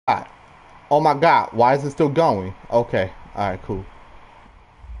God. Oh my God. Why is it still going? Okay. All right. Cool.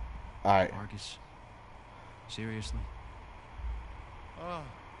 All right. Marcus, seriously? Oh,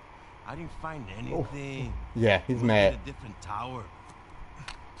 I didn't find Oh. anything. Yeah, he's It must mad. be a different tower.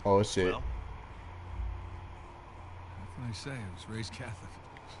 Oh shit. Well, What can I say? I was raised Catholic.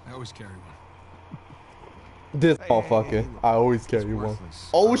 I always carry one. This hey, motherfucker. look, I always It's carry one. worthless.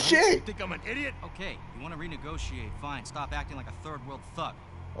 Oh you shit. think I'm an idiot? Okay, you want to renegotiate, fine. Stop acting like a third world thug.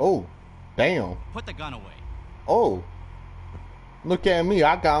 Oh. Damn. Put the gun away. Oh. Look at me.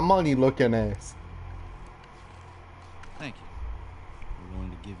 I got money looking ass. Thank you. We're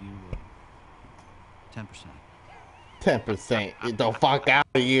willing to give you 10%. 10%. Get the fuck out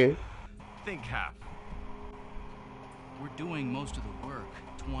of here. Think half. We're doing most of the work,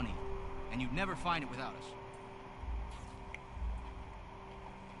 20. And you'd never find it without us.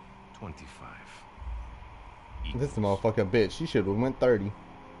 25. This motherfucking bitch. She should have went 30.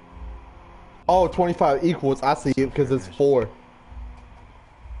 Oh, 25 equals. I see it because it's 4.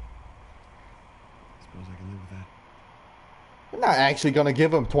 Suppose I can live with that. We're not actually gonna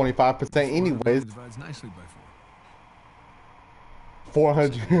give him 25% anyways. Divides nicely by 4.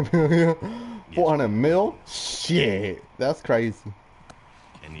 400 million. 400 mil? Shit. That's crazy.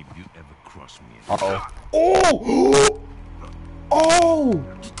 Any of you ever cross me? Uh-oh. Oh! Oh!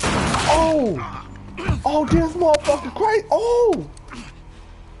 Oh! Oh, this motherfucker crazy. Oh!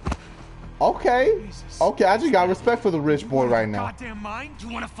 Okay. Okay, I just got respect for the rich boy right now. Goddamn mind? You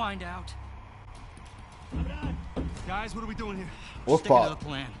want to find out? Guys, what are we doing here? We're Sticking to the fucked.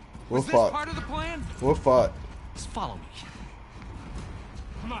 plan. We're Was this fucked. part of the plan? We're fucked. Just follow me.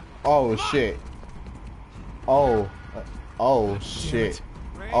 Come on. Oh, shit. Oh. Oh, shit.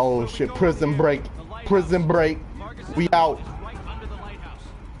 Oh, shit. Prison break. Prison break. We out. Right under the lighthouse.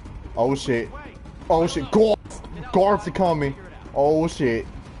 Oh, shit. Oh, shit. Guards. Guards are coming. Oh, shit.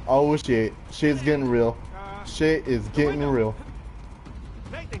 Oh, shit. Shit's getting real. Shit is getting real.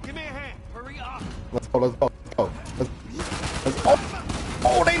 Nathan, give me a hand. Hurry up. Let's go, let's go, let's go. Let's go.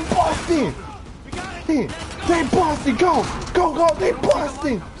 Oh, they busting! They busting! Go! Go, go! They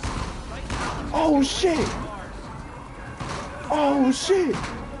busting! Oh, shit! Oh, shit!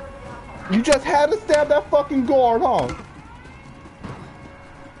 You just had to stab that fucking guard, huh?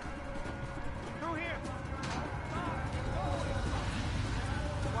 Through here.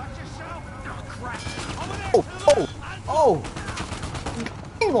 Watch yourself. Oh, crap. Over there. Oh, oh, oh!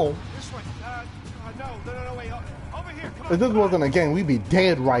 Damn! This way. No, wait. Over here. Come on. If this wasn't a game, we'd be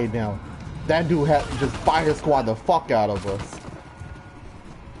dead right now. That dude had to just fire squad the fuck out of us.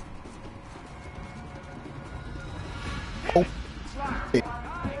 Oh, shit.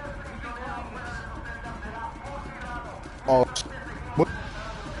 Oh, shit. What?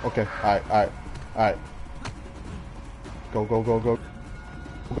 Okay, alright, alright, alright. Go, go, go, go.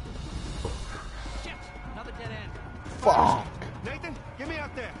 Shit! Another dead end. Fuck! Nathan, get me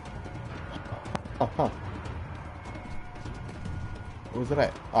out there. Uh-huh. Where's it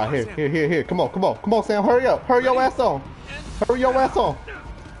at? Alright, here. Come on, Sam, hurry up. Hurry your ass on. Hurry your ass on.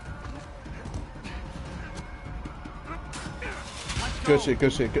 Good shit,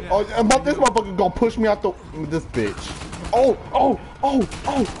 good shit. Good. Oh, this motherfucker gonna push me out this bitch. Oh.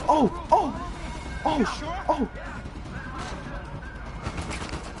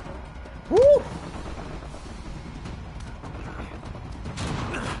 Woo.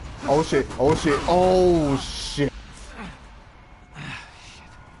 Oh shit.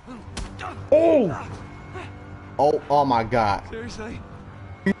 Oh. Oh my God. Seriously?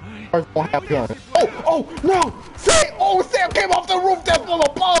 Don't have guns. Oh no! Sam came off the roof. That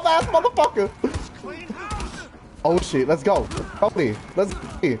little bald ass motherfucker. Oh shit! Let's go. Let's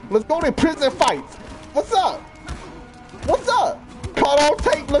go to prison fights. What's up? Caught on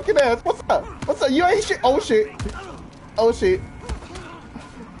tape looking ass. What's up? You ain't shit. Oh shit.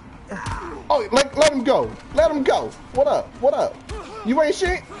 Oh, let him go. What up? You ain't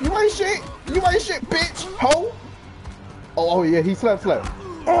shit, bitch. Ho. Oh yeah, he slept.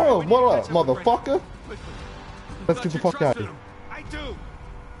 Oh, what up, motherfucker? Let's get the fuck out of here. I do.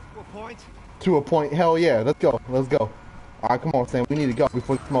 To a point. To a point, hell yeah. Let's go. Alright, come on, Sam. We need to go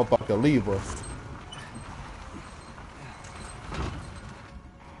before this motherfucker leave us.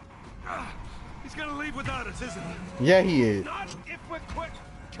 He's gonna leave without us, isn't he? Yeah, he is. Not if we're quick.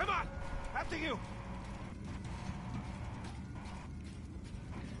 Come on. After you.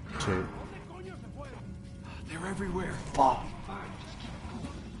 Shit. They're everywhere. Fuck.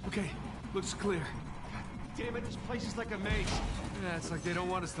 Okay, looks clear. Damn it, this place is like a maze. Yeah, it's like they don't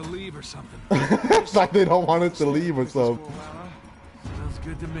want us to leave or something. It's like they don't want us to leave or something. Sounds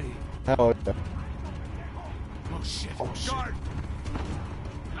good to me. Hell yeah. Oh shit. Oh shit. Guard.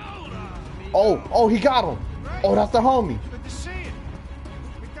 Oh, he got him. Oh, that's the homie. Good to see you.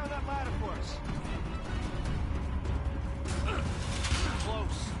 Pick down that ladder for us.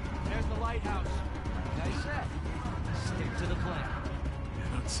 Close. There's the lighthouse. Like I said, stick to the plan. Yeah,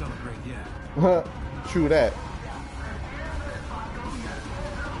 don't celebrate yet. True that.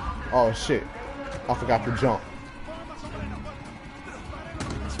 Oh shit. I forgot to jump.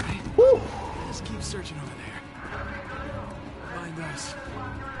 That's right. Woo! Just keep searching over there. Find us.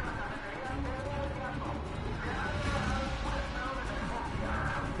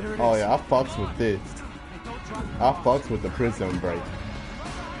 There it Oh is. yeah, I fucks with this. I fucks with the prison break.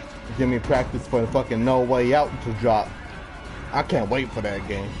 Give me practice for the fucking No Way Out to drop. I can't wait for that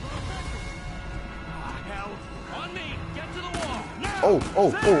game. Hell, on me. Get to the wall. Now.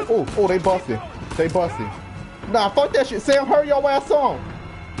 Oh, they busted. They busted. Nah, fuck that shit. Sam, hurry your ass on.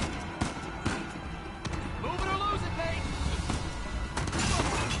 Move it or lose it, mate.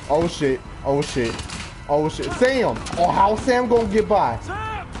 Oh shit. Oh shit. Oh shit. Sam. Oh, how Sam gonna get by?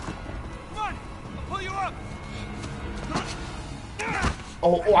 Sam! Come on! I'll pull you up!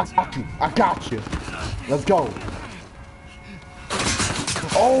 Oh, I got you. I got you. Let's go.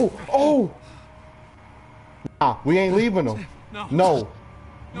 Oh. Nah, we ain't leaving them. No.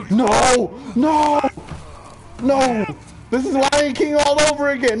 This is Lion King all over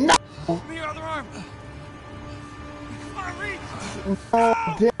again. No. Give me your other arm! Come on, reach!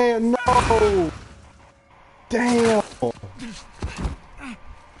 Oh, damn, no. Damn.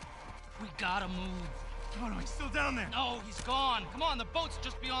 We gotta move. Oh no, he's still down there! No, he's gone. Come on, the boat's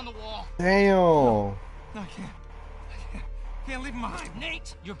just beyond the wall. Damn. No, I can't. Can't leave him behind.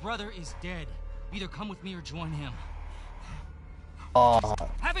 Nate, your brother is dead. Either come with me or join him.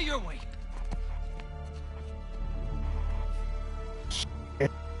 Have it your way.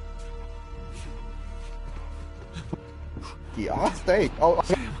 Yeah, I'll stay. Oh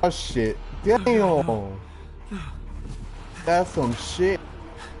shit. Damn. That's some shit.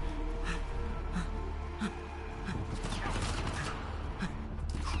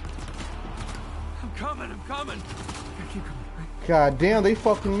 I'm coming! God damn, they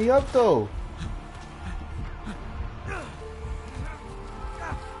fucking me up though.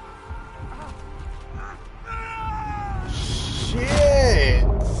 Shit.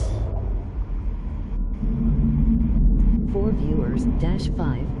 4 viewers,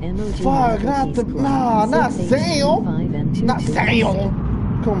 -5, emoji. Fuck, not the, nah, not Sam. Not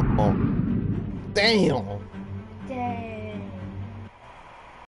Sam. Come on. Damn.